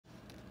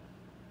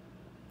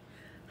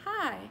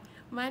Hi,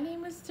 my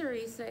name is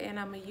Theresa and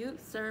I'm a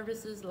Youth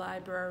Services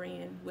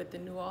Librarian with the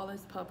New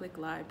Orleans Public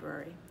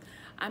Library.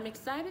 I'm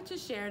excited to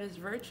share this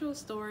virtual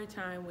story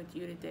time with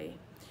you today.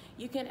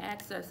 You can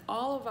access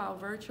all of our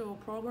virtual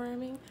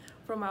programming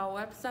from our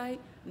website,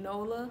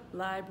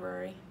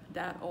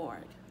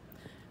 nolalibrary.org.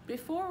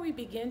 Before we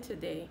begin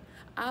today,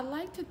 I'd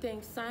like to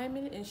thank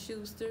Simon &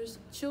 Schuster's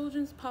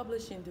Children's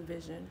Publishing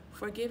Division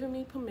for giving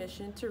me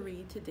permission to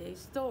read today's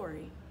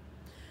story.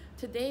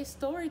 Today's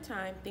story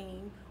time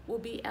theme will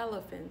be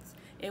elephants,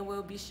 and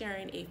we'll be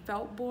sharing a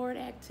felt board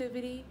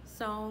activity,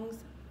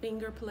 songs,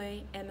 finger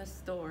play, and a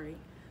story.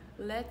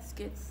 Let's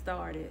get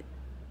started.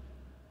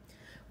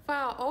 For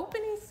our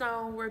opening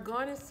song, we're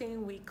going to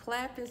sing We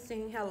Clap and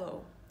Sing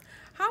Hello.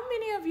 How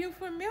many of you are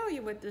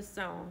familiar with this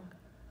song?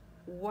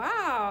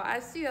 Wow, I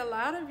see a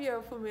lot of you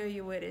are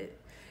familiar with it.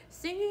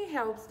 Singing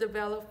helps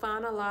develop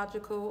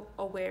phonological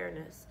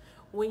awareness.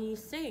 When you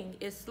sing,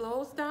 it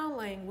slows down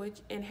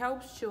language and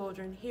helps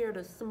children hear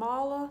the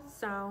smaller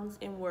sounds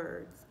in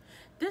words.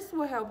 This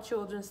will help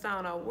children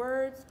sound out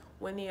words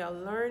when they are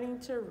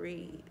learning to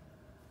read.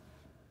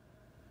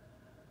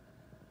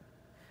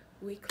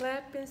 We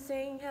clap and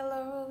sing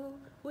hello,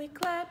 we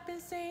clap and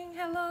sing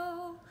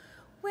hello.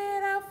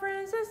 With our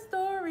friends at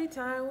story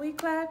time, we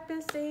clap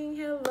and sing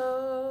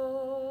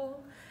hello.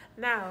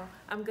 Now,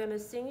 I'm gonna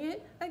sing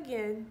it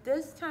again.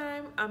 This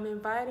time, I'm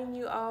inviting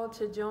you all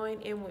to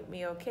join in with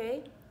me,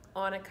 okay?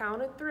 On a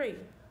count of 3.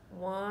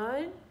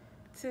 1,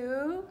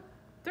 2,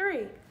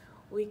 3.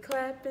 We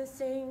clap and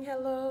sing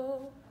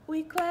hello.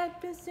 We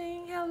clap and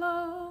sing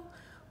hello.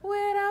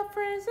 With our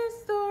friends at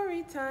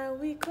story time,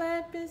 we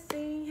clap and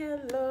sing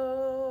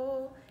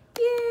hello.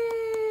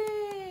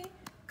 Yay!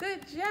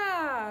 Good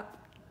job!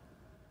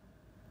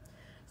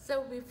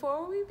 So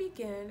before we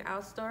begin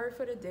our story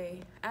for the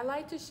day, I'd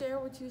like to share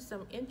with you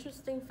some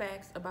interesting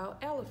facts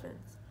about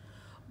elephants.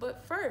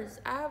 But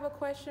first, I have a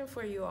question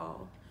for you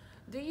all.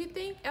 Do you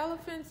think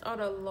elephants are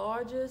the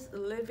largest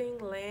living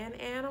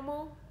land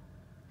animal?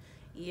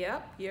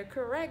 Yep, you're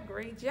correct.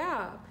 Great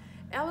job.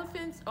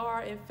 Elephants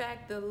are, in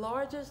fact, the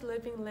largest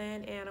living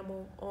land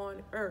animal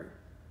on Earth.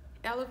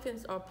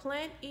 Elephants are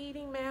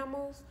plant-eating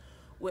mammals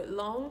with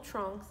long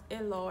trunks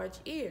and large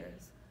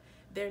ears.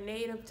 They're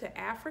native to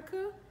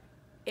Africa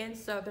in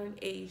Southern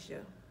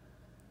Asia.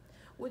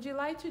 Would you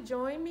like to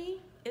join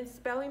me in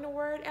spelling the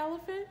word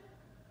elephant?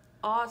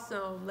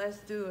 Awesome, let's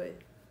do it.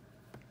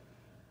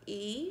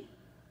 E-L-E-P-H-A-N-T,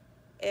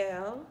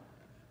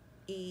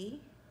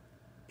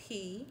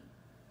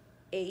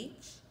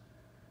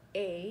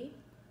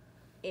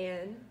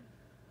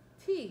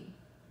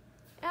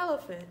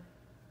 elephant.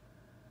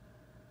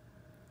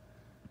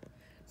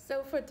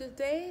 So for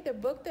today, the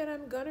book that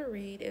I'm gonna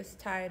read is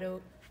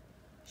titled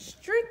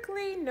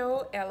Strictly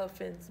No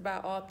Elephants by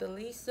author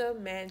Lisa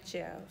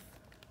Mantchev.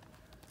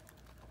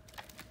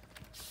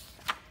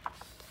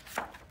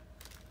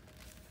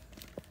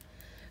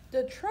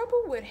 The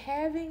trouble with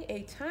having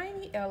a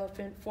tiny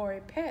elephant for a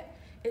pet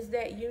is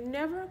that you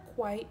never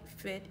quite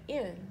fit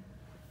in.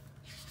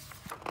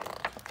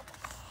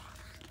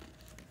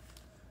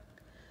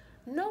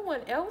 No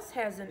one else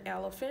has an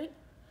elephant.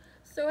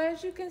 So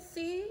as you can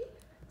see,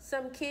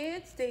 some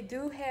kids, they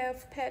do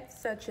have pets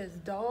such as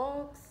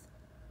dogs,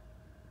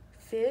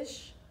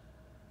 fish,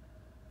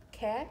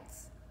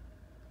 cats,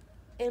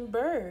 and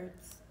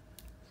birds.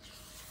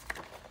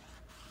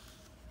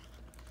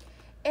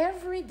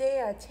 Every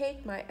day I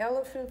take my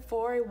elephant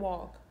for a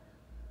walk.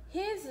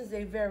 His is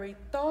a very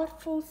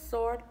thoughtful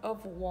sort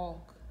of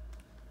walk.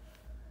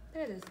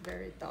 That is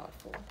very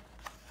thoughtful.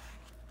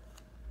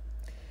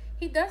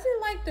 He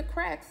doesn't like the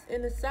cracks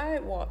in the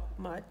sidewalk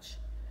much.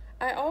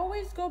 I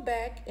always go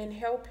back and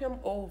help him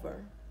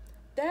over.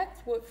 That's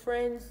what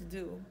friends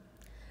do.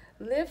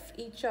 Lift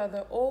each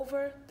other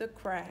over the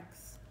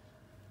cracks.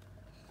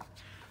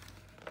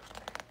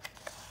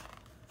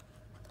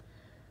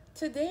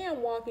 Today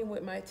I'm walking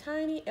with my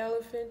tiny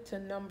elephant to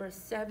number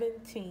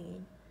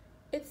 17.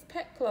 It's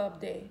Pet Club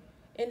Day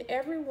and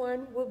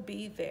everyone will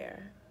be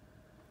there.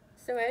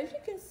 So as you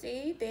can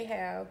see, they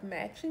have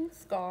matching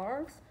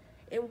scarves.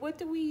 And what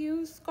do we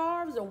use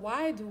scarves, or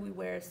why do we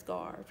wear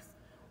scarves?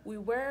 We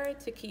wear it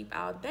to keep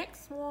our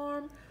necks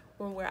warm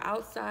when we're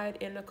outside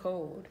in the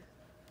cold.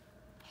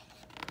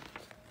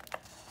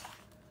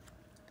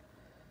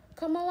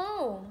 Come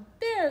along,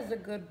 there's a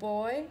good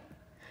boy.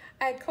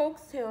 I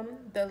coaxed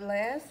him the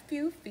last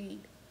few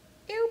feet.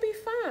 It'll be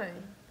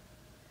fine.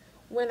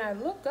 When I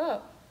look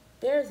up,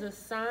 there's a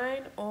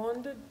sign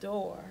on the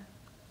door.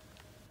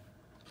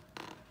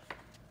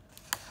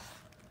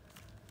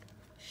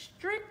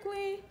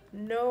 Strictly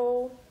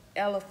no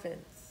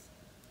elephants.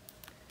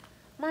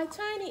 My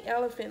tiny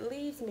elephant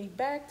leads me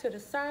back to the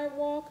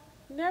sidewalk,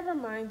 never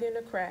minding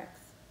the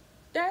cracks.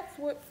 That's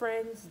what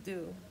friends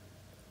do.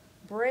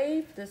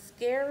 Brave the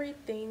scary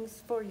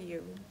things for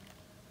you.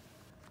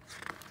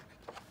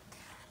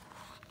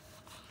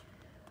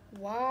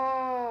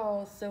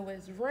 Wow, so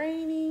it's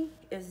rainy,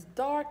 it's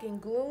dark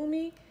and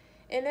gloomy,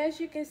 and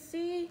as you can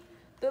see,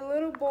 the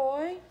little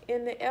boy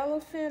and the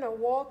elephant are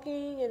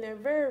walking and they're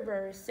very,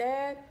 very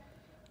sad.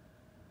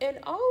 And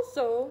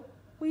also,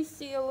 we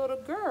see a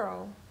little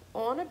girl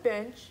on a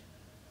bench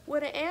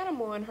with an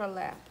animal in her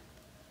lap.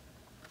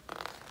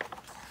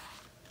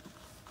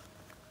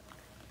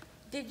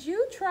 Did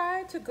you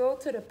try to go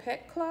to the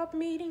pet club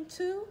meeting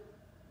too?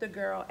 The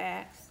girl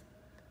asks.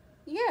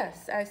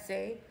 Yes, I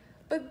say,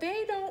 but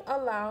they don't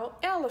allow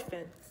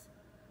elephants.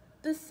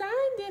 The sign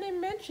didn't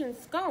mention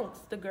skunks,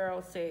 the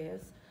girl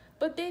says,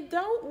 but they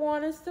don't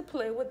want us to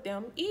play with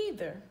them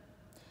either.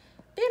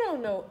 They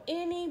don't know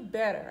any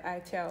better, I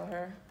tell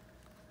her.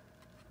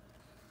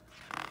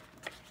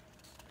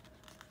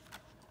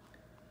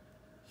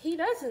 He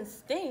doesn't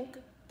stink,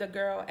 the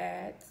girl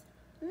adds.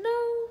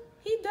 No,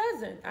 he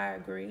doesn't, I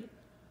agree.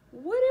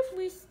 What if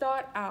we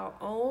start our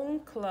own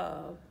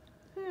club?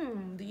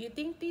 Do you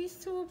think these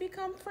two will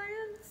become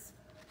friends?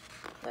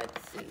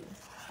 Let's see.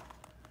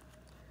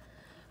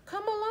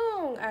 Come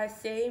along, I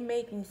say,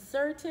 making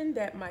certain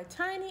that my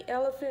tiny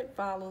elephant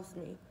follows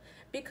me,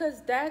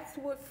 because that's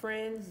what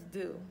friends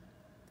do.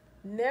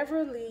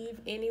 Never leave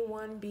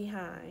anyone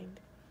behind.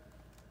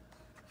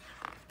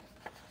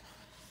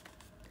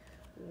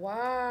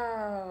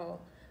 Wow,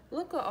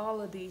 look at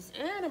all of these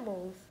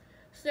animals.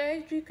 So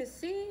as you can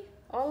see,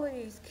 all of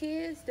these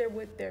kids, they're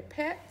with their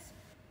pets.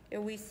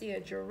 And we see a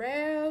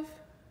giraffe,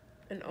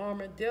 an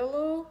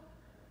armadillo.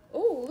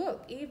 Oh,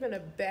 look, even a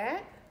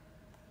bat,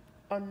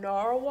 a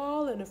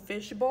narwhal in a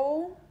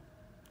fishbowl,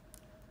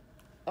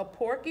 a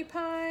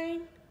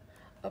porcupine,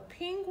 a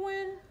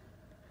penguin,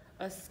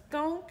 a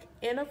skunk,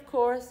 and of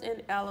course,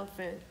 an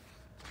elephant.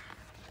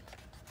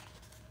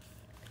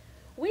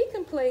 We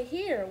can play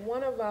here,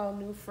 one of our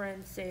new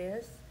friends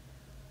says.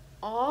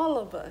 All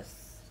of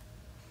us.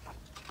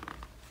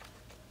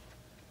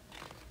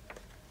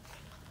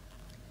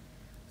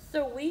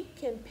 So we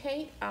can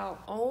paint our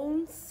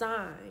own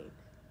sign.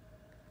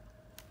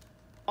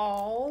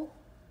 All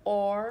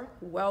or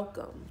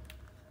welcome.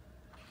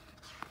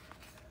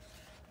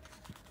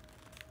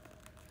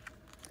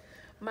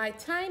 My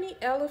tiny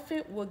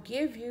elephant will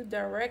give you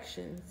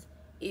directions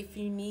if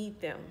you need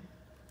them.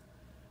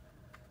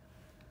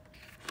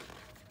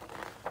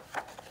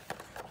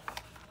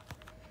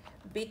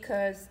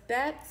 Because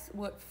that's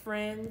what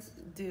friends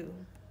do.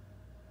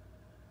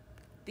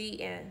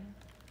 The end.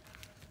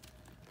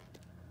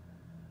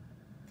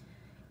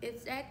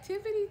 It's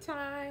activity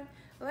time.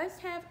 Let's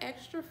have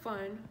extra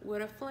fun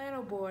with a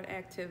flannel board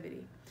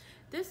activity.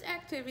 This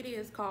activity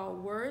is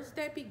called Words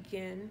That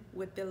Begin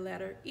with the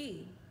Letter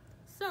E.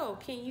 So,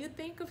 can you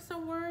think of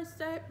some words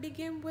that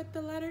begin with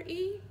the letter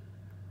E?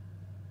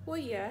 Well,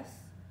 yes.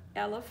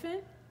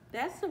 Elephant,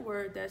 that's a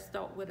word that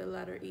starts with the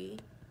letter E.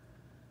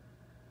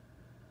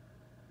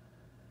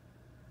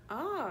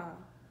 Ah,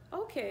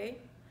 okay.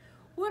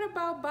 What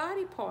about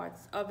body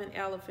parts of an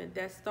elephant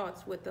that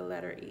starts with the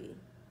letter E?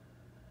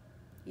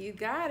 You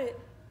got it.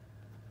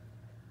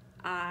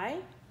 I.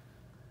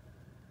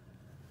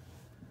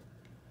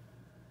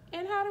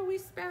 And how do we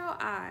spell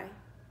I?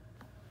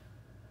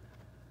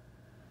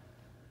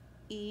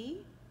 E.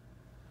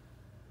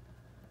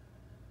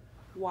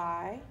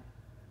 Y.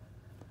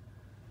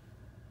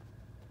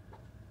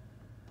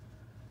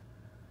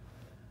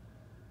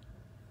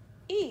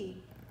 E.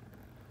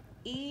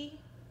 E.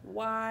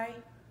 Y.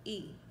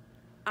 E.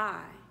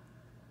 I.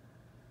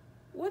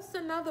 What's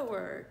another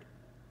word?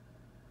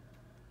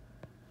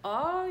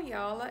 Oh,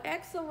 y'all are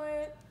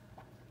excellent.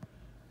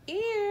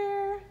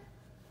 Ear.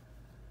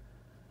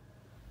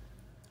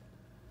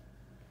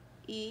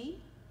 E.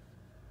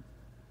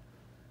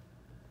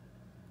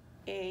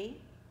 A.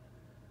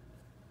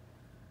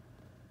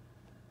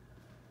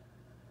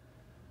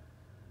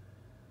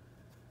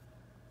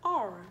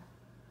 R.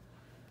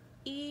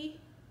 E.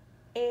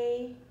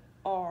 A.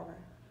 R.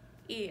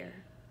 Ear.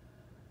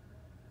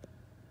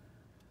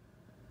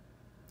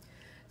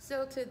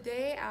 So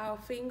today our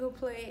finger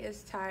play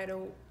is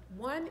titled,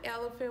 One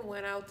Elephant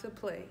Went Out to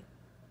Play.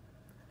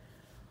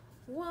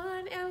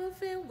 One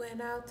elephant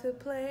went out to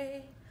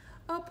play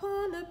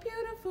upon a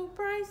beautiful,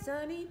 bright,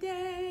 sunny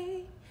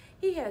day.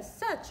 He had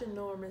such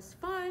enormous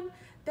fun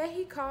that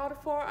he called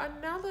for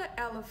another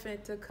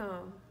elephant to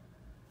come.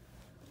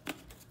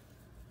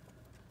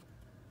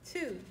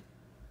 2.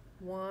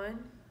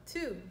 1,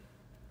 2.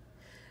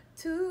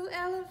 Two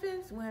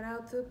elephants went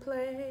out to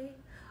play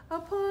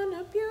upon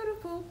a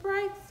beautiful,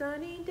 bright,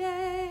 sunny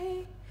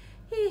day.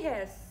 He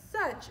had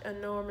such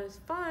enormous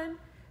fun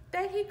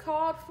that he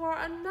called for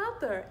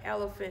another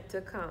elephant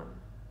to come.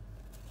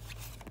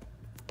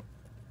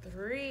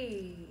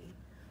 3.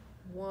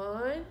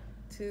 1,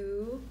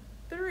 2,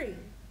 3.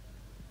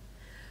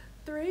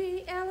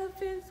 3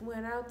 elephants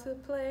went out to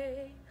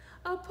play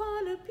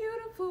upon a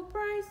beautiful,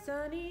 bright,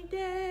 sunny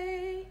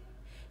day.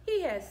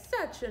 He had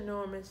such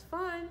enormous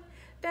fun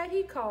that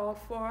he called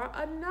for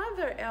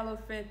another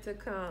elephant to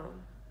come.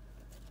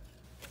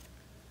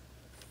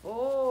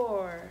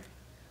 4.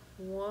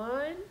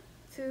 1,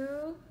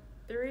 2,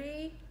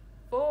 3,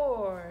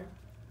 4.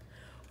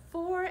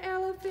 4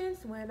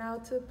 elephants went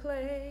out to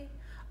play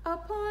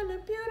upon a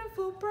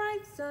beautiful,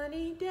 bright,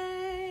 sunny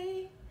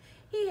day.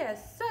 He had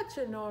such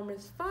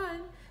enormous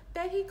fun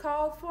that he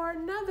called for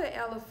another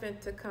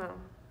elephant to come.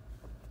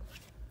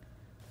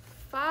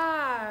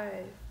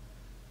 5.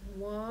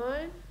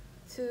 1,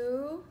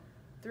 2,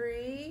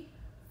 3,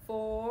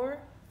 4,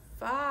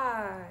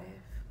 5.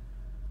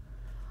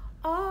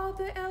 All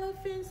the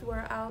elephants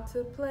were out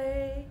to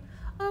play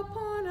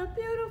upon a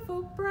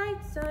beautiful, bright,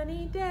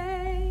 sunny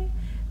day.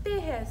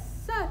 They had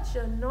such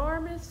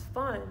enormous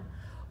fun,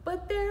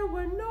 but there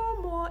were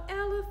no more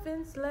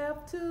elephants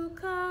left to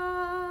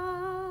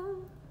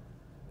come.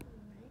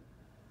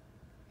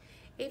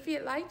 If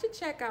you'd like to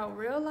check out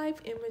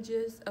real-life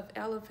images of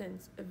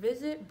elephants,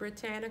 visit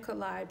Britannica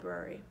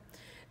Library.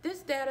 This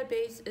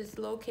database is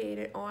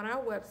located on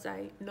our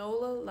website,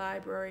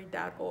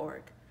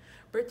 nolalibrary.org.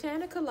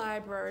 Britannica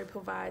Library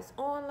provides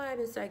online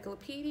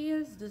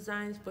encyclopedias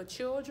designed for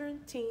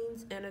children,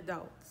 teens, and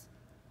adults,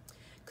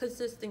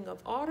 consisting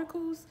of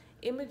articles,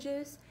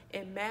 images,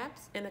 and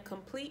maps, and a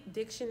complete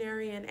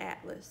dictionary and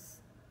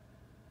atlas.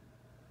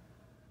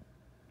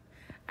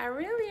 I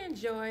really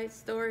enjoyed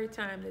story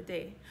time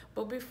today,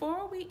 but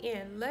before we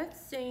end, let's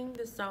sing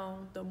the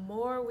song, The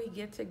More We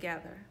Get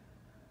Together.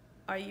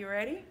 Are you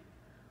ready?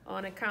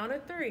 On a count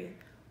of 3.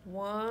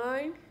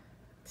 1,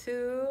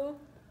 2,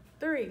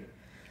 3.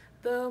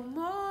 The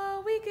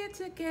more we get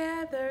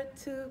together,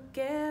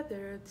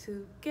 together,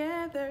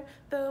 together,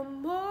 the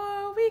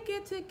more we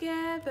get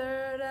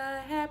together,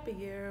 the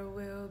happier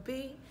we'll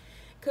be.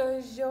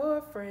 'Cause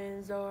your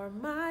friends are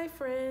my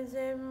friends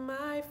and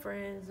my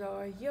friends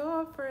are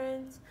your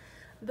friends.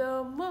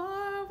 The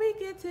more we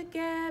get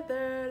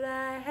together,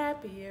 the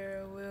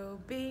happier we'll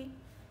be.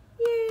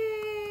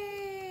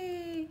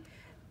 Yay!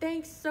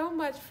 Thanks so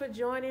much for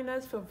joining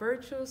us for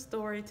Virtual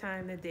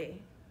Storytime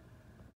today.